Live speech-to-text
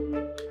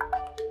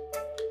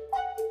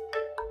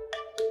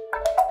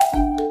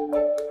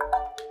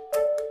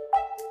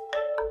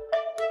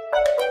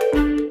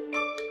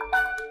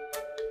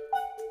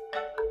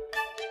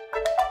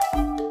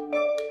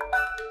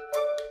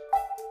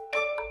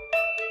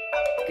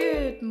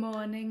Good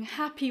morning,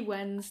 happy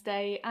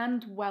Wednesday,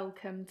 and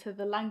welcome to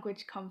the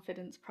Language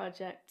Confidence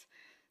Project,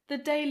 the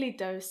daily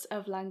dose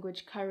of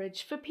language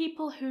courage for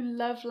people who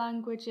love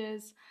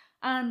languages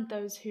and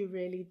those who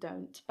really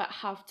don't, but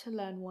have to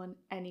learn one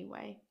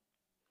anyway.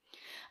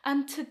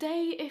 And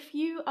today, if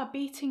you are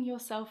beating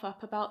yourself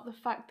up about the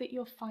fact that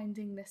you're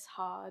finding this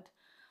hard,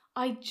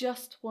 I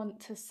just want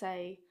to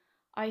say,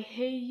 I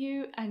hear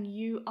you and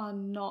you are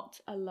not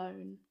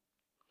alone.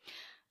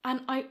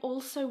 And I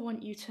also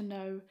want you to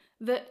know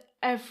that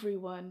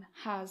everyone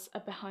has a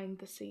behind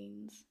the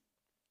scenes.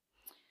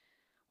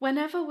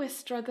 Whenever we're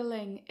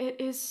struggling, it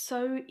is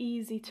so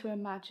easy to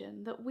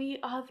imagine that we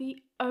are the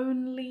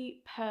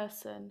only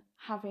person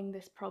having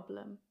this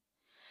problem.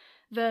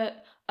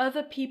 That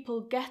other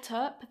people get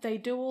up, they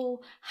do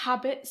all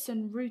habits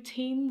and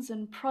routines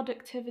and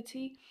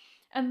productivity,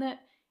 and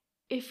that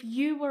if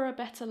you were a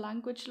better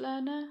language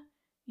learner,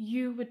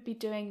 you would be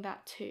doing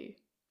that too.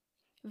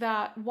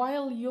 That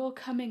while you're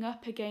coming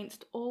up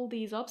against all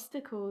these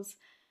obstacles,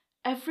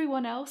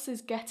 everyone else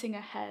is getting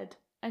ahead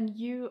and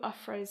you are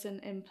frozen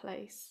in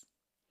place.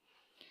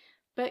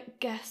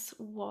 But guess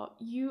what?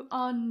 You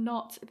are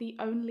not the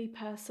only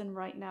person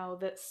right now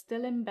that's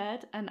still in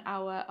bed an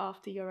hour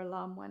after your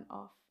alarm went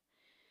off.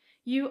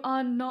 You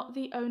are not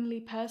the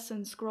only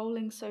person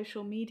scrolling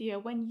social media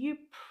when you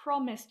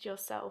promised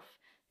yourself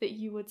that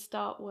you would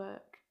start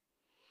work.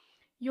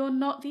 You're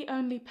not the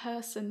only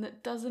person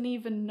that doesn't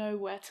even know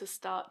where to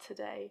start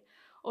today,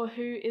 or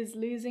who is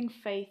losing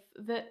faith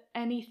that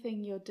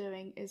anything you're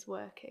doing is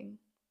working.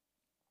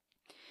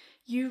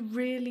 You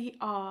really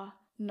are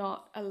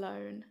not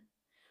alone.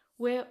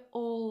 We're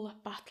all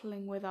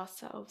battling with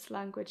ourselves,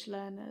 language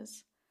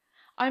learners.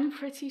 I'm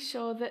pretty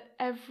sure that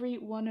every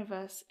one of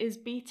us is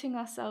beating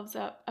ourselves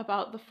up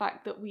about the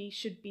fact that we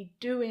should be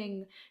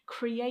doing,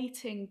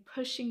 creating,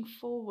 pushing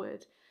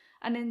forward,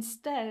 and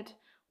instead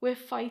we're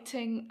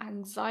fighting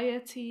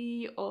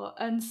anxiety or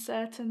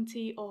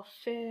uncertainty or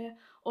fear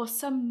or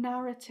some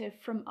narrative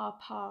from our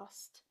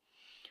past.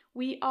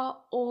 We are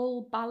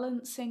all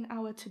balancing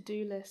our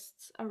to-do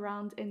lists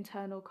around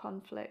internal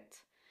conflict.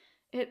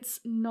 It's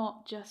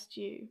not just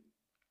you.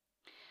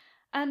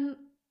 And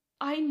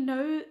I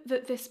know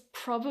that this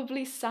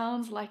probably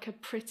sounds like a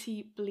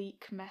pretty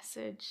bleak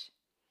message,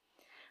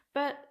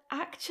 but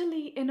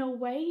actually, in a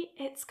way,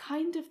 it's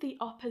kind of the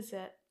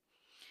opposite,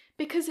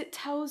 because it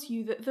tells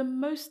you that the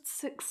most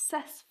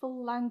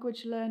successful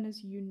language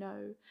learners you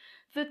know,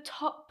 the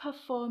top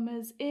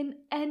performers in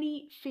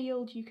any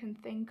field you can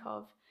think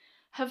of,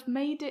 have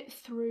made it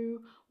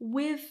through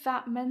with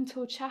that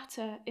mental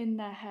chatter in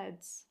their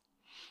heads.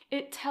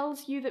 It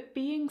tells you that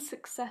being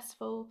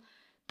successful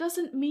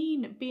doesn't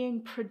mean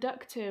being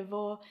productive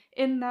or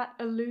in that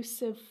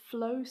elusive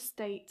flow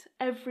state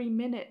every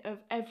minute of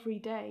every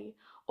day,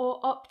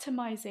 or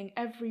optimizing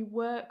every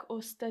work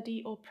or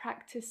study or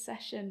practice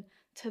session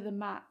to the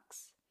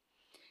max.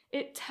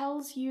 It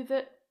tells you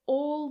that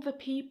all the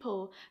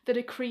people that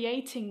are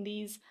creating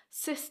these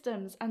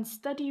systems and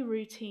study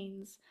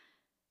routines,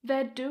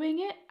 they're doing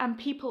it and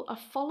people are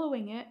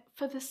following it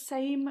for the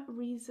same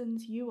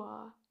reasons you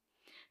are.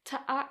 To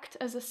act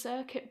as a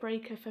circuit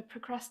breaker for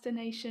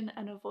procrastination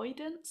and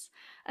avoidance,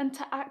 and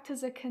to act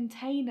as a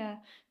container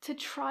to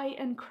try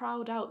and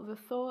crowd out the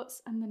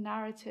thoughts and the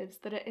narratives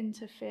that are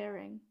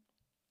interfering.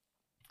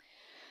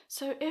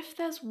 So if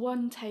there's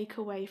one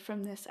takeaway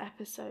from this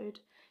episode,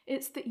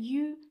 it's that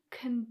you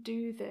can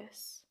do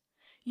this.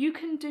 You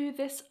can do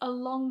this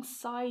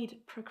alongside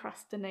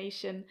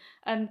procrastination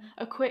and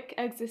a quick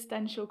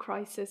existential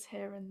crisis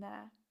here and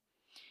there.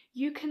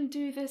 You can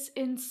do this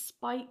in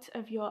spite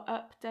of your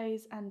up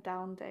days and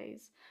down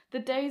days, the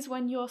days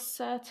when you're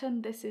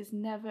certain this is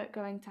never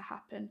going to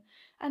happen,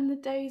 and the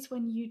days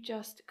when you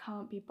just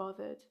can't be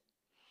bothered.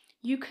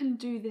 You can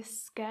do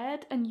this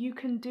scared, and you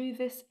can do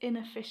this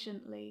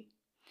inefficiently.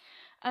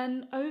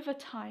 And over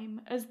time,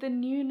 as the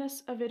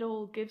newness of it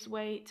all gives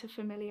way to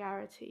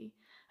familiarity,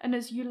 and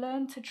as you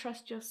learn to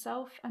trust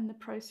yourself and the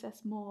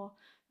process more,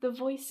 the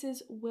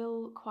voices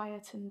will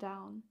quieten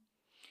down.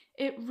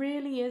 It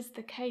really is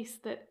the case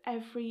that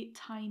every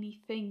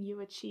tiny thing you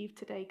achieve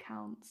today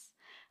counts,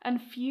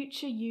 and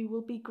future you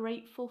will be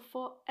grateful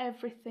for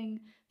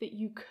everything that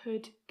you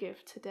could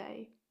give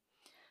today.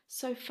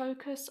 So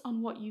focus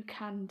on what you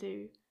can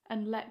do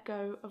and let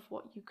go of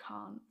what you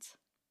can't.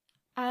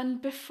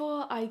 And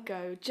before I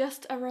go,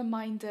 just a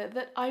reminder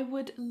that I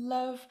would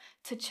love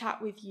to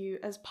chat with you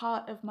as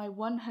part of my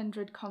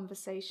 100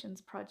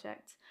 Conversations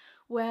project,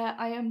 where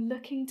I am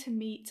looking to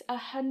meet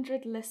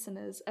 100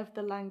 listeners of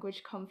the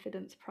Language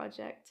Confidence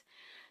Project,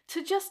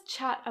 to just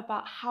chat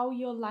about how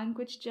your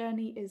language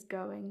journey is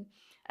going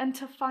and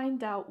to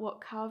find out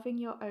what carving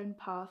your own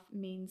path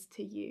means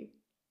to you.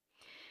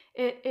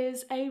 It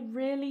is a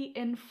really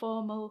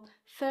informal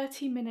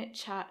 30-minute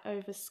chat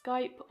over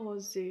Skype or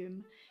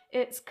Zoom.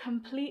 It's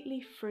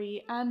completely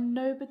free and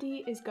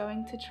nobody is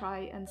going to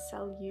try and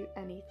sell you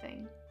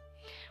anything.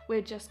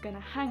 We're just going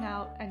to hang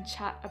out and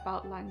chat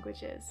about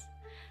languages.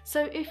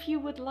 So if you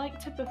would like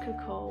to book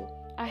a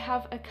call, I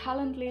have a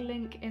Calendly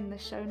link in the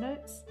show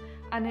notes,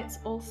 and it's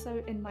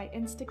also in my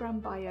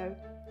Instagram bio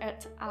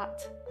at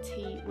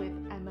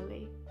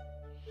 @teawithemily.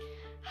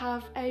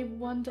 Have a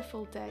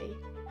wonderful day,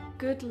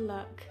 good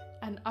luck,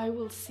 and I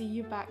will see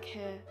you back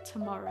here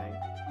tomorrow.